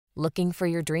Looking for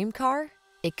your dream car?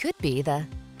 It could be the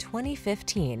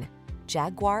 2015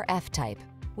 Jaguar F-Type.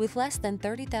 With less than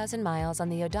 30,000 miles on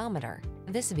the odometer,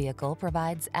 this vehicle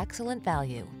provides excellent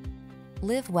value.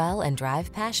 Live well and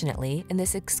drive passionately in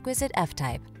this exquisite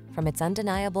F-Type, from its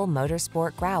undeniable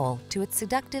motorsport growl to its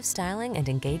seductive styling and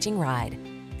engaging ride.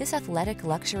 This athletic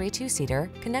luxury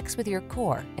two-seater connects with your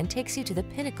core and takes you to the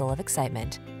pinnacle of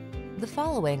excitement. The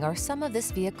following are some of this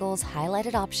vehicle's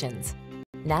highlighted options: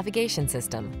 navigation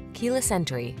system, keyless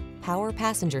entry, power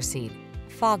passenger seat,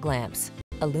 fog lamps,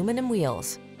 aluminum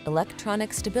wheels,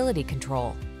 electronic stability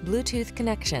control, Bluetooth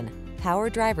connection,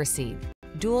 power driver seat,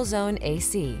 dual zone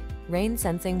AC, rain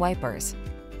sensing wipers.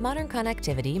 Modern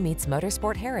connectivity meets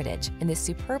motorsport heritage in this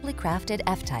superbly crafted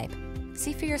F-Type.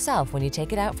 See for yourself when you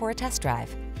take it out for a test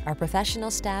drive. Our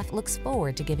professional staff looks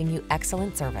forward to giving you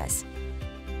excellent service.